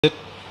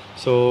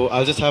So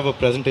I'll just have a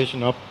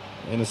presentation up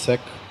in a sec.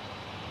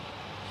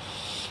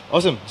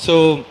 Awesome.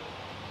 So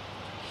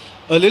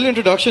a little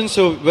introduction.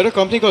 So we're a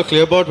company called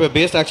Clearbot. We're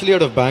based actually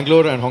out of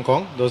Bangalore and Hong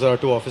Kong. Those are our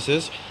two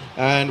offices.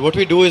 And what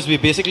we do is we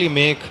basically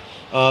make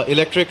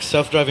electric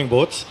self-driving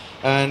boats.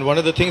 And one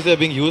of the things they're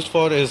being used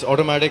for is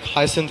automatic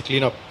Hyacinth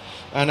cleanup.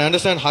 And I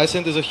understand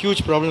Hyacinth is a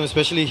huge problem,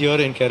 especially here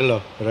in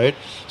Kerala, right?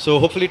 So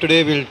hopefully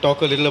today we'll talk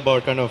a little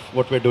about kind of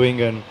what we're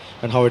doing and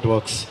how it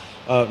works.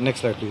 Next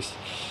slide, please.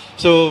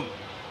 So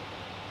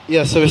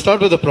yeah, so we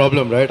start with the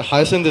problem, right?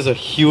 Hyacinth is a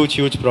huge,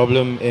 huge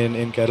problem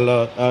in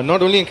Kerala.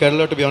 Not only in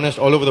Kerala, to be honest,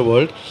 all over the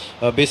world.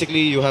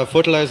 Basically, you have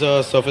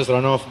fertilizer, surface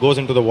runoff, goes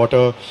into the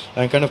water,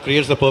 and kind of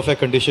creates the perfect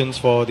conditions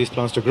for these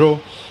plants to grow,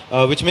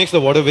 which makes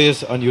the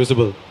waterways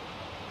unusable.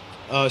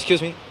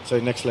 Excuse me.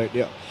 Sorry, next slide,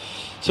 yeah.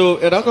 So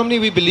at our company,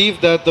 we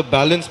believe that the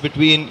balance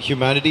between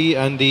humanity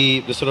and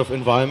the sort of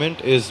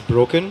environment is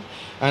broken,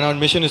 and our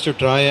mission is to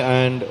try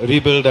and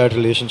rebuild that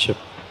relationship.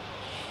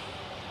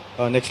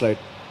 Next slide.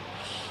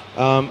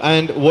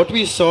 And what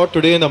we saw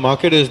today in the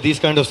market is these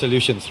kind of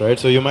solutions, right?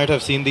 So you might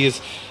have seen these.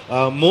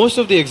 Most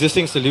of the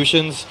existing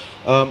solutions,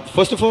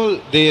 first of all,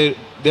 they're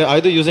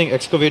either using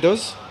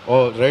excavators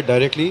or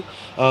directly,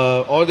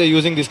 or they're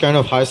using these kind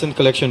of Hyacinth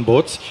collection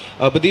boats.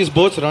 But these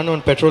boats run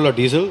on petrol or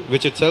diesel,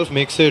 which itself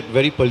makes it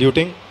very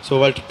polluting. So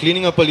while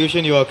cleaning up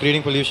pollution, you are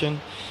creating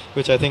pollution,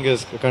 which I think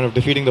is kind of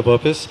defeating the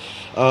purpose.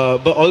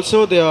 But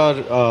also they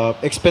are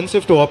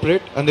expensive to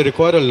operate and they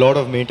require a lot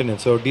of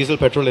maintenance. So diesel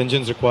petrol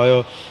engines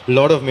require a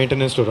lot of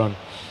maintenance to run.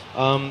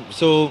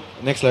 So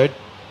next slide.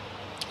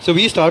 So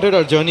we started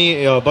our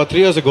journey about 3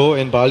 years ago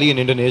in Bali in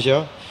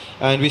Indonesia.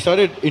 And we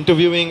started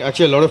interviewing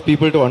actually a lot of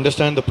people to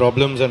understand the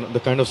problems and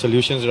the kind of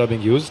solutions that are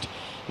being used.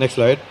 Next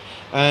slide.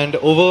 And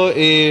over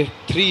a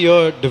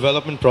 3-year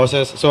development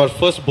process, so our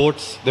first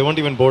boats, they weren't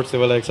even boats, they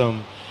were like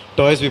some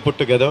toys we put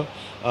together.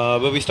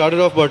 But we started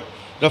off about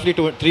roughly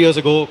 3 years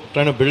ago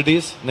trying to build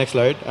these. Next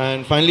slide.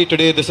 And finally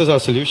today, this is our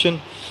solution.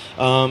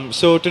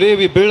 So today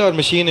we build our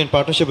machine in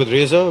partnership with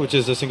Razer, which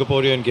is a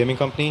Singaporean gaming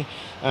company.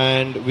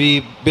 And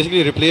we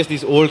basically replace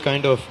these old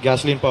kind of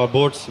gasoline-powered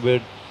boats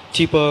with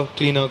cheaper,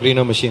 cleaner,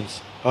 greener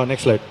machines.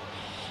 Next slide.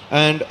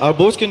 And our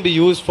boats can be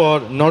used for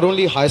not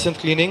only Hyacinth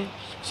cleaning,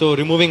 so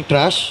removing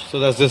trash, so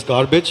that's just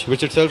garbage,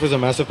 which itself is a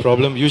massive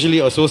problem, usually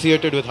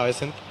associated with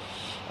Hyacinth.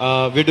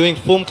 We're doing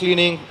foam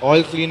cleaning,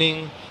 oil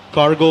cleaning,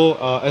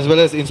 cargo, as well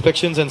as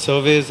inspections and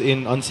surveys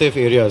in unsafe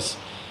areas.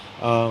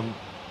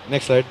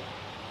 Next slide.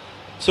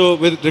 So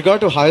with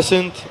regard to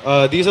Hyacinth,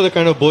 these are the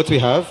kind of boats we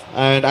have.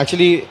 And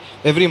actually,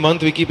 every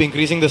month we keep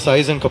increasing the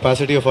size and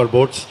capacity of our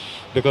boats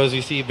because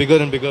we see bigger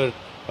and bigger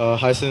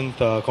Hyacinth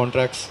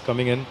contracts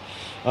coming in.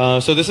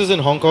 So this is in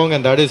Hong Kong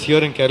and that is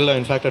here in Kerala,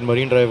 in fact at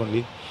Marine Drive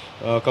only.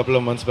 A couple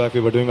of months back we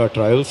were doing our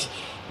trials.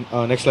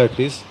 Next slide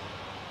please.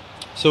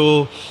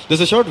 So there's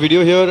a short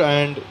video here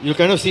and you'll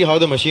kind of see how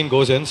the machine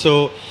goes in.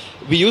 So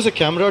we use a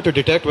camera to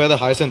detect where the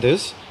Hyacinth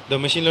is. The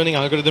machine learning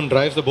algorithm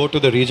drives the boat to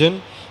the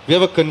region. We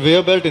have a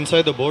conveyor belt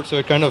inside the boat so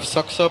it kind of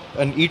sucks up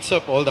and eats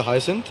up all the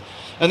Hyacinth.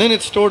 And then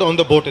it's stored on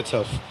the boat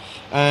itself.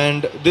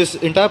 And this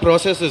entire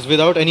process is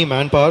without any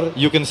manpower.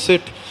 You can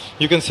sit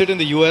in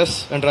the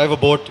US and drive a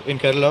boat in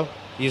Kerala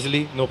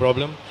easily, no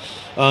problem.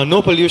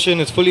 No pollution,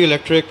 it's fully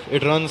electric,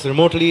 it runs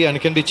remotely and it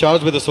can be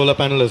charged with a solar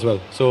panel as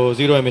well. So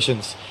zero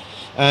emissions.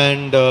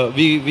 And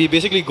we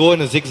basically go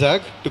in a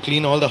zigzag to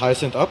clean all the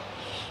Hyacinth up.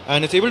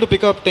 And it's able to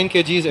pick up 10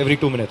 kgs every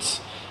 2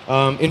 minutes.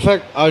 In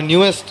fact, our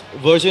newest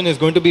version is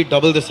going to be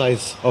double the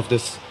size of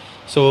this.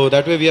 So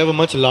that way we have a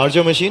much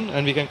larger machine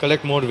and we can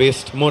collect more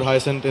waste, more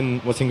Hyacinth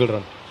in a single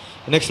run.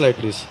 Next slide,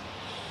 please.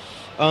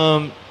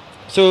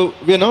 So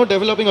we are now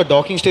developing a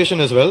docking station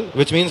as well,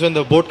 which means when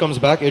the boat comes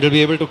back, it will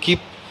be able to keep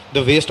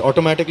the waste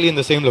automatically in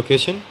the same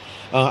location.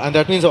 And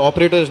that means the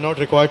operator is not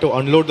required to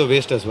unload the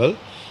waste as well.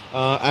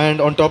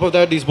 And on top of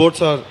that, these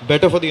boats are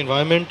better for the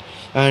environment.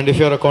 And if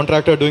you're a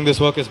contractor doing this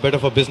work, it's better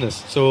for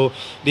business. So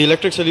the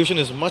electric solution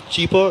is much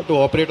cheaper to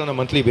operate on a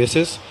monthly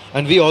basis.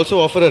 And we also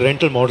offer a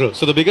rental model.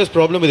 So the biggest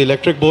problem with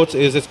electric boats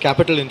is it's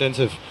capital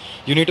intensive.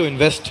 You need to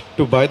invest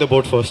to buy the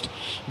boat first.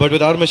 But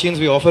with our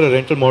machines, we offer a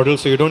rental model.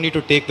 So you don't need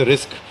to take the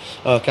risk,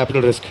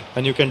 capital risk.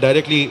 And you can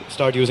directly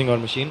start using our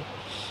machine.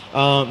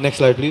 Next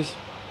slide, please.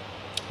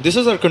 This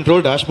is our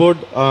control dashboard.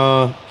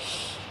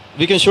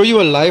 We can show you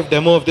a live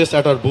demo of this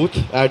at our booth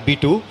at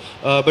B2.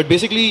 But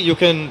basically, you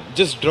can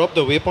just drop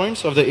the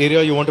waypoints of the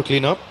area you want to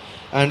clean up,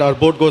 and our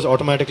boat goes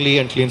automatically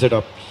and cleans it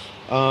up.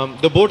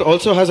 The boat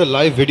also has a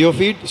live video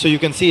feed, so you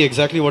can see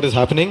exactly what is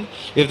happening.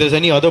 If there's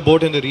any other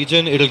boat in the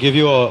region, it'll give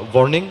you a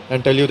warning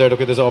and tell you that,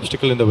 okay, there's an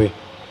obstacle in the way.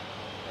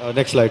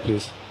 Next slide,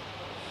 please.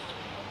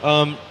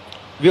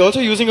 We're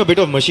also using a bit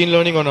of machine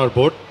learning on our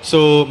boat.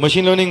 So with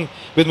machine learning,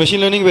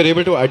 we're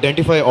able to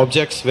identify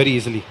objects very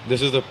easily.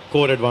 This is the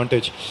core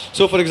advantage.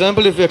 So for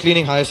example, if we're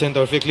cleaning Hyacinth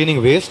or if we're cleaning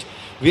waste,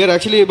 we are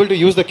actually able to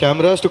use the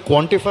cameras to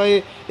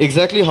quantify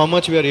exactly how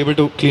much we are able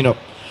to clean up.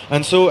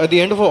 And so at the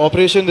end of our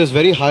operation, there's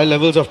very high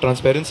levels of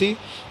transparency.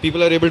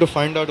 People are able to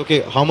find out,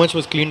 okay, how much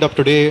was cleaned up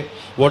today,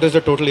 what is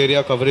the total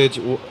area coverage,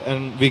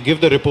 and we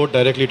give the report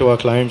directly to our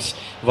clients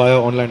via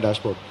online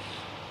dashboard.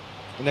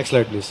 Next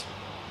slide, please.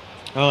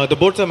 The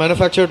boats are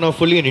manufactured now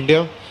fully in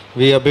India.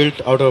 We are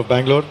built out of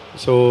Bangalore.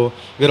 So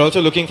we're also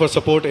looking for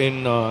support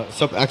in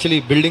actually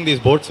building these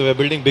boats. So we're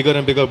building bigger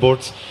and bigger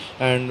boats,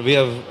 and we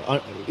are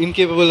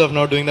incapable of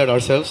now doing that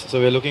ourselves. So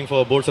we're looking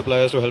for boat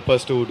suppliers to help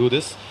us to do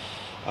this.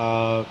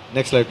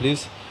 Next slide,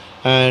 please.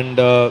 And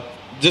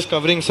just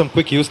covering some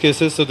quick use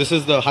cases. So this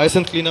is the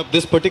Hyacinth cleanup.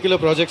 This particular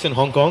project's in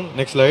Hong Kong.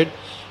 Next slide.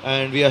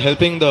 And we are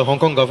helping the Hong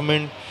Kong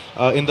government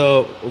in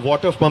the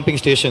water pumping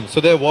station.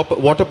 So their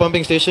water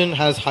pumping station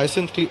has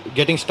Hyacinth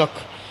getting stuck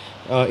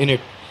in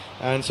it.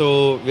 And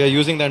so we are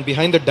using that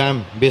behind the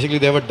dam. Basically,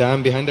 they have a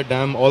dam. Behind the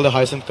dam, all the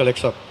Hyacinth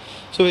collects up.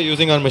 So we're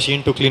using our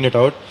machine to clean it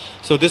out.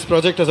 So this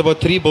project has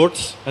about 3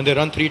 boats, and they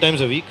run 3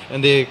 times a week,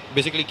 and they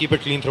basically keep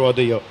it clean throughout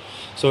the year.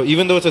 So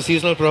even though it's a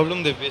seasonal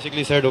problem, they've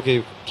basically said,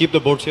 okay, keep the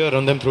boats here,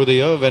 run them through the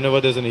year. Whenever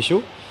there's an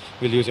issue,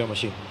 we'll use your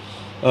machine.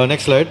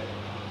 Next slide.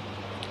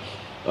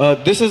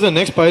 This is the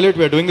next pilot.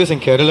 We are doing this in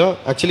Kerala.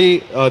 Actually,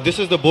 this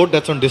is the boat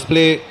that's on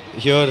display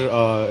here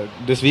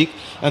this week.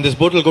 And this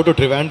boat will go to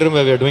Trivandrum,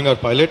 where we are doing our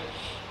pilot.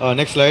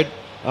 Next slide.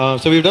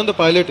 So we've done the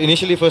pilot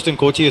initially first in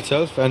Kochi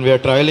itself, and we are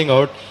trialing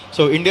out.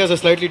 So India is a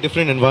slightly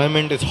different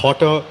environment. It's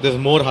hotter. There's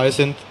more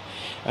Hyacinth.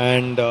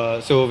 And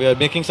so we are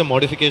making some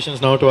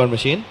modifications now to our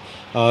machine,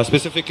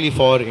 specifically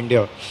for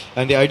India.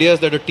 And the idea is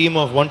that a team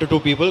of 1 to 2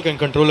 people can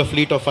control a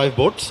fleet of 5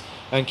 boats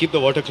and keep the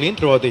water clean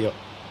throughout the year.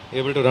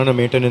 Able to run a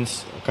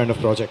maintenance kind of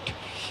project.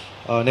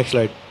 Next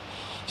slide.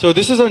 So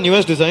this is our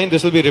newest design.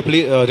 This will be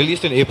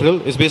released in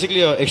April. It's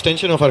basically an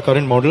extension of our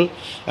current model,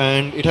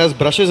 and it has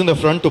brushes in the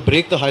front to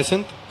break the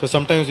Hyacinth, because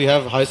sometimes we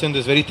have Hyacinth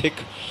is very thick,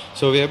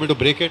 so we're able to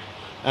break it,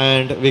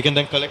 and we can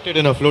then collect it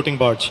in a floating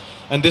barge.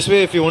 And this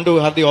way, if you want to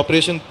have the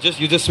operation,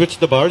 you just switch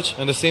the barge,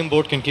 and the same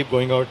boat can keep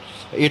going out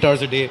 8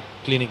 hours a day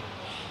cleaning.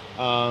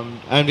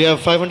 And we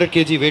have 500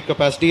 kg weight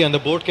capacity, and the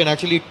boat can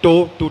actually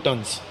tow 2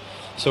 tons.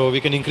 So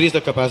we can increase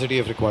the capacity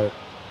if required.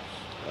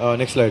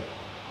 Next slide.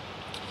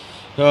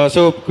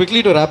 So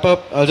quickly to wrap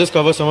up, I'll just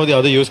cover some of the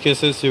other use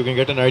cases so you can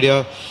get an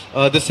idea.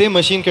 The same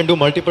machine can do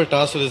multiple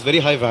tasks, so there's very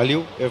high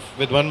value. If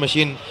with one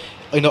machine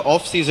in the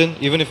off season,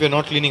 even if you're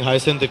not cleaning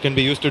Hyacinth, it can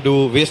be used to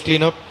do waste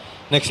cleanup.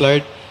 Next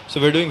slide. So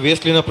we're doing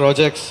waste cleanup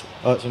projects.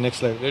 So next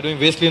slide. We're doing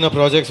waste cleanup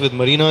projects with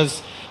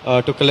marinas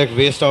to collect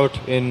waste out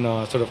in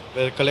sort of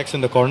where it collects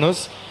in the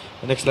corners.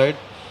 Next slide.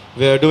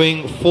 We are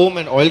doing foam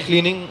and oil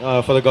cleaning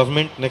for the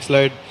government. Next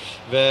slide.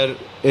 Where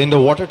in the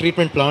water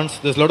treatment plants,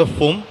 there's a lot of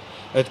foam.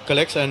 It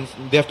collects, and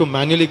they have to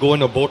manually go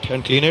in a boat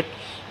and clean it.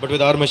 But with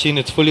our machine,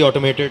 it's fully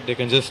automated. They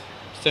can just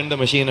send the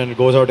machine, and it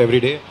goes out every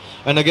day.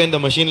 And again, the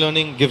machine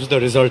learning gives the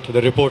result,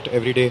 the report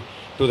every day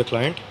to the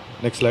client.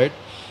 Next slide.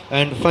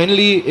 And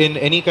finally, in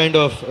any kind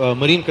of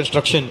marine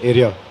construction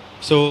area.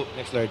 So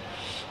next slide.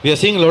 We are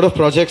seeing a lot of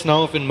projects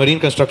now in marine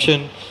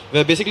construction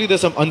where basically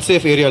there's some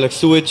unsafe area like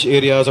sewage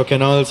areas or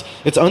canals.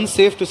 It's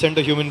unsafe to send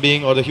a human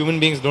being, or the human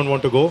beings don't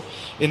want to go.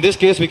 In this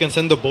case, we can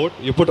send the boat.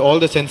 You put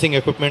all the sensing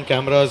equipment,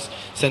 cameras,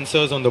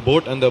 sensors on the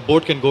boat, and the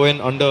boat can go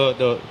in under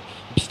the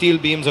steel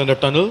beams on the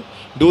tunnel,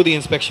 do the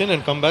inspection,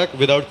 and come back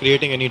without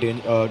creating any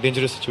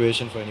dangerous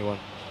situation for anyone.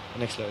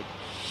 Next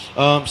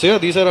slide. So yeah,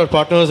 these are our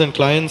partners and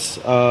clients.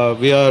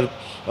 We are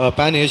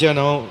pan-Asia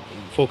now,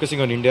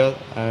 focusing on India.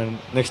 And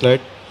next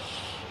slide.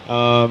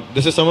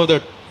 This is some of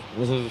the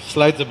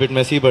slides, a bit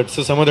messy, but this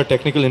is some of the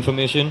technical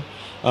information.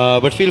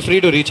 But feel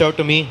free to reach out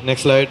to me.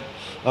 Next slide.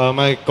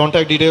 My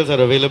contact details are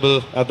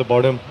available at the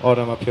bottom, or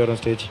I'm up here on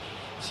stage.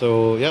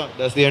 So yeah,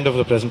 that's the end of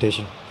the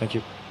presentation. Thank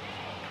you.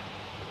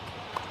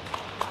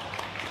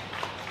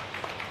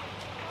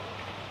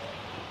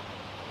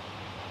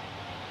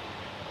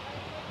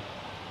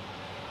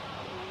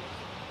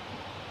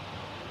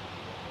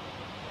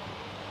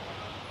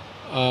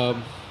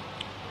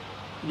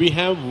 We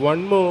have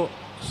one more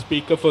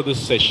speaker for this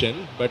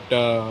session, but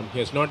he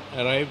has not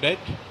arrived yet.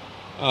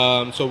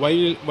 So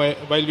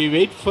while we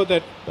wait for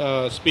that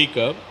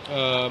speaker,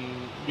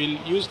 we'll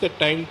use the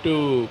time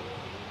to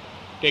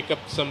take up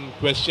some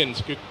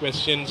questions, quick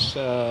questions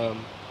for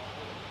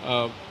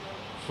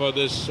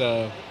this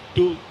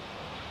 2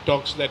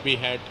 talks that we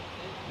had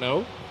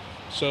now.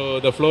 So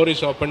the floor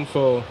is open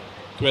for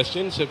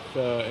questions. If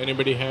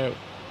anybody have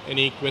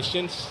any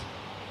questions,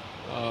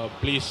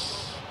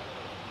 please.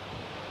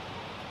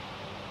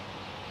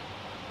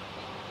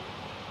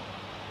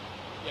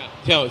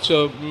 Yeah,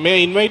 so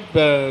may I invite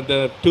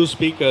the 2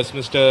 speakers,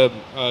 Mr.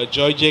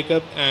 Joy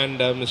Jacob and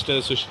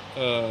Mr.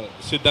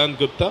 Sidhant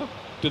Gupta,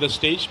 to the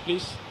stage,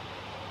 please.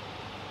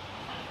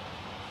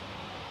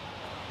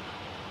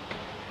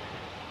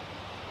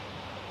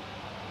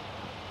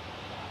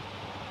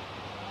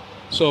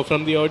 So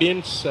from the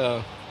audience,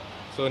 so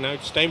now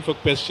it's time for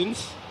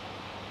questions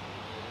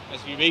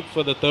as we wait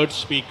for the 3rd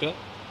speaker.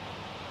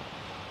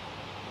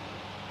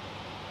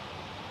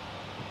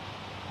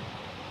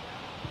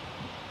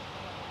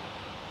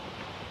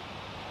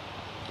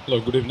 Hello,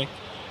 good evening.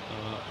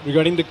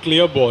 Regarding the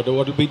Clearbot,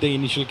 what will be the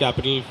initial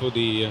capital for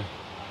the?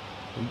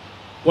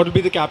 What will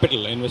be the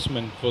capital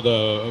investment for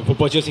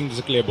purchasing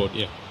this Clearbot?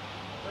 Yeah.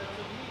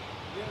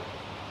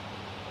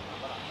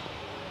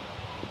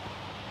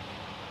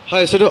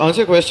 Hi, so to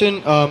answer your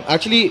question,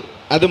 actually,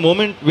 at the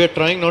moment, we're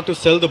trying not to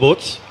sell the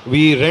boats.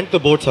 We rent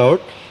the boats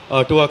out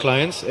to our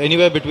clients,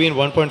 anywhere between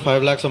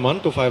 1.5 lakhs a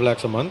month to 5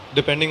 lakhs a month,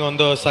 depending on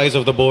the size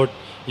of the boat,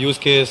 use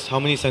case, how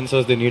many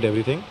sensors they need,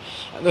 everything,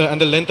 and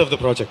the length of the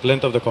project,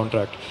 length of the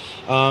contract.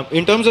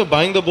 In terms of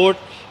buying the boat,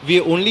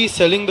 we're only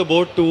selling the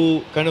boat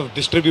to kind of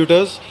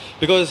distributors,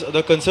 because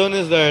the concern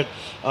is that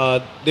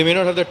they may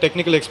not have the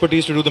technical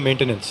expertise to do the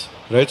maintenance,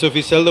 right? So if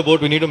we sell the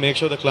boat, we need to make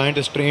sure the client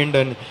is trained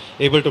and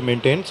able to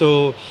maintain.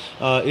 So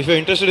if you're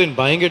interested in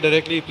buying it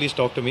directly, please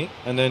talk to me,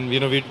 and then we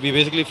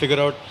basically figure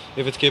out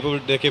if it's capable,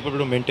 they're capable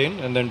to maintain,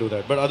 and then do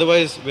that. But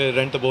otherwise, we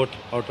rent the boat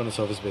out on a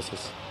service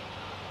basis.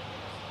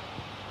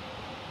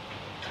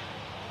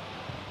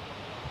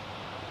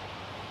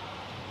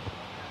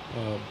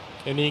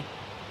 Any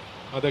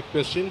other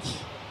questions?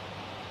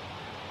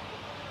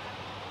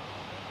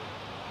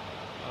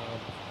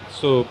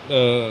 Sidhant,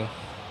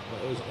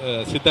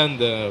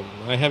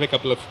 I have a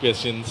couple of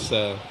questions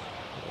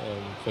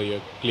for your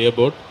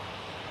Clearbot.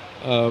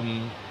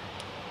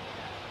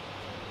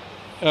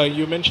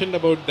 You mentioned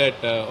about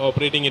that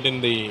operating it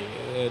in the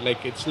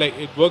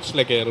it works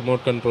like a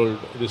remote control.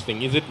 This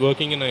thing, is it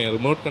working in a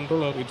remote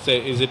control, or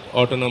is it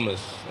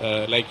autonomous?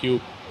 Like you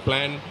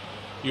plan,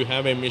 you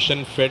have a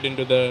mission fed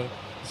into the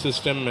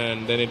system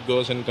and then it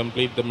goes and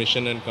complete the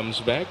mission and comes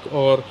back,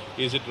 or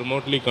is it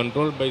remotely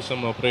controlled by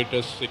some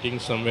operators sitting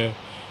somewhere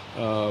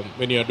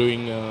when you are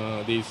doing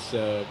these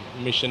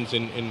missions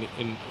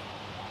in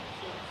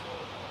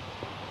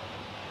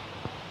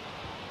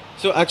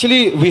So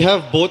actually, we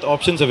have both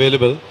options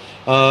available.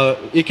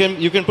 You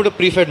can put a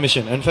pre-fed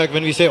mission. In fact,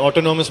 when we say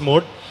autonomous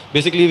mode,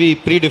 basically we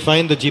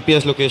predefine the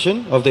GPS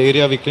location of the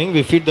area we clean.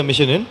 We feed the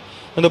mission in,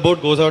 and the boat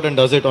goes out and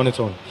does it on its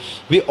own.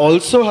 We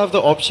also have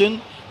the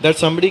option that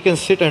somebody can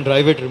sit and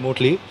drive it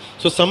remotely.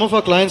 So some of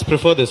our clients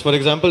prefer this. For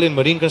example, in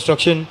marine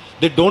construction,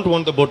 they don't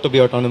want the boat to be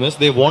autonomous.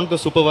 They want the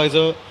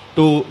supervisor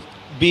to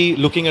be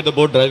looking at the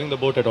boat, driving the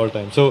boat at all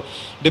times. So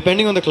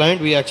depending on the client,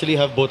 we actually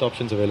have both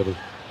options available.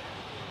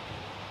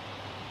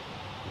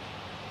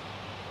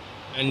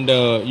 And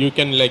you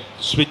can like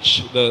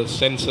switch the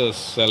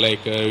sensors,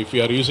 if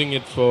you are using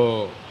it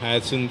for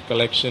Hyacinth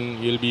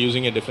collection, you'll be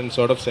using a different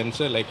sort of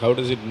sensor. Like how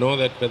does it know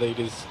that whether it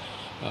is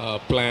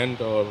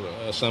plant or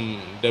some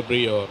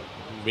debris or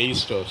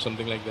waste or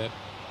something like that?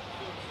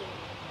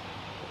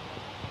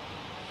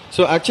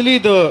 So actually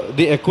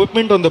the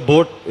equipment on the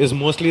boat is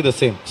mostly the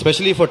same,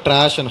 especially for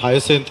trash and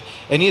Hyacinth.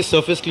 Any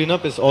surface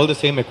cleanup is all the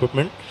same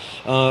equipment.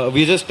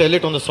 We just tell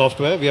it on the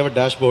software. We have a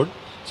dashboard,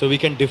 so we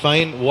can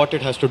define what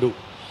it has to do.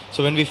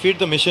 So when we feed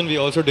the mission, we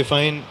also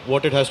define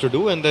what it has to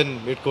do, and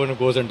then it kind of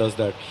goes and does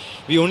that.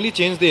 We only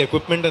change the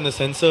equipment and the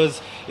sensors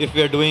if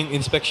we are doing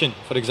inspection,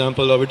 for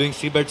example, or we're doing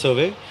seabed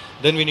survey.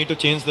 Then we need to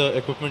change the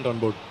equipment on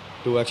board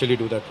to actually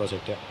do that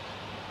project. Yeah.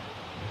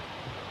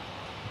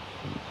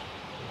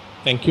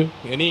 Thank you.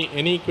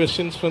 Any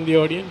questions from the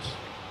audience?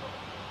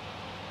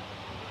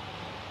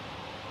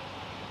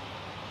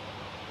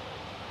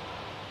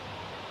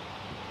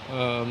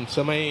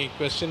 So my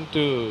question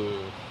to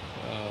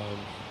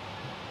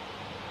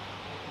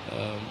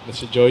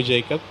Mr. Joy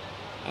Jacob,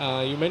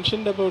 you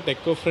mentioned about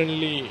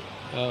eco-friendly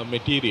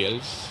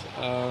materials,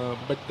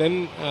 but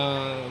then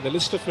the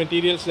list of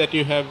materials that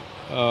you have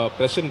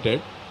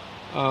presented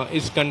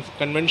is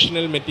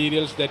conventional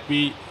materials that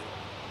we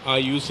are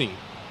using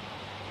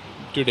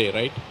today,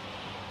 right?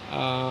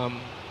 I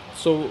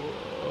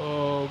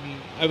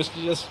was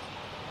just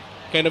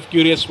kind of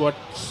curious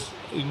what's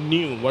a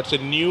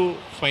new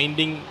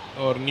finding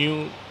or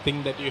new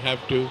thing that you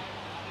have to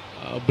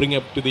bring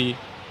up to the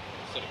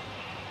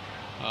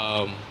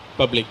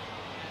public.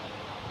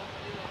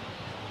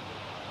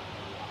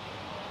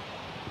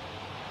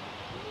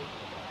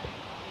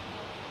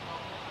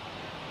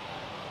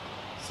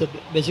 So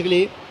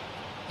basically,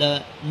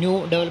 the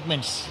new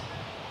developments,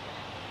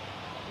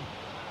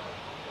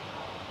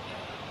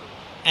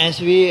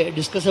 as we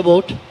discuss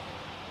about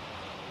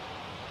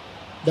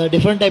the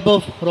different type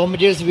of raw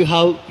materials we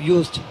have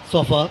used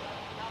so far,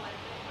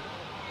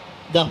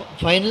 the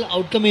final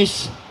outcome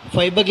is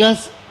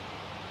fiberglass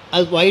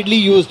as widely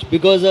used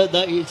because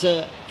it's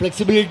a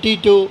flexibility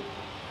to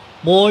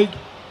mold,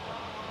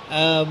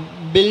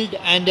 build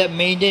and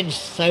maintain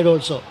side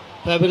also.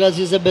 Fiberglass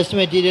is the best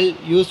material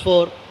used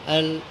for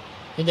in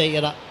the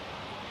era.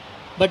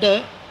 But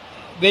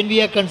when we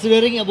are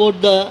considering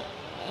about the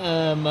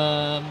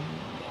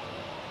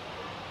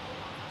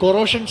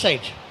corrosion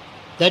side,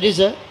 that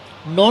is a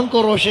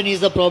non-corrosion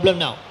is the problem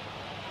now.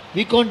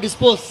 We can't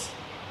dispose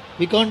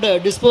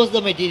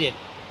the material.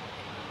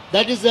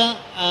 That is the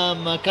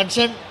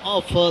concern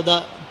of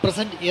the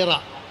present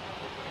era.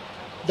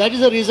 That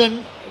is the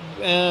reason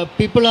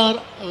people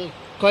are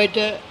quite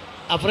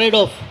afraid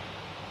of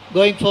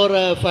going for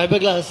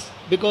fiberglass,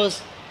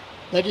 because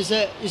that is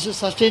a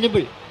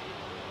sustainable,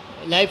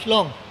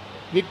 lifelong.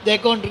 They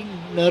can't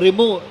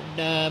remove,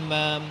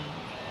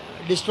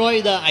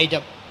 destroy the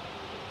item.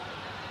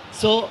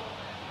 So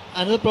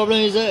another problem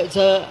is it's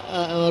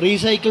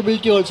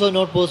recyclability also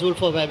not possible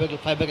for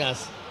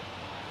fiberglass.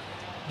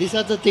 These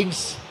are the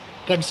things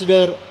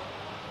considered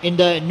in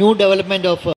the new development of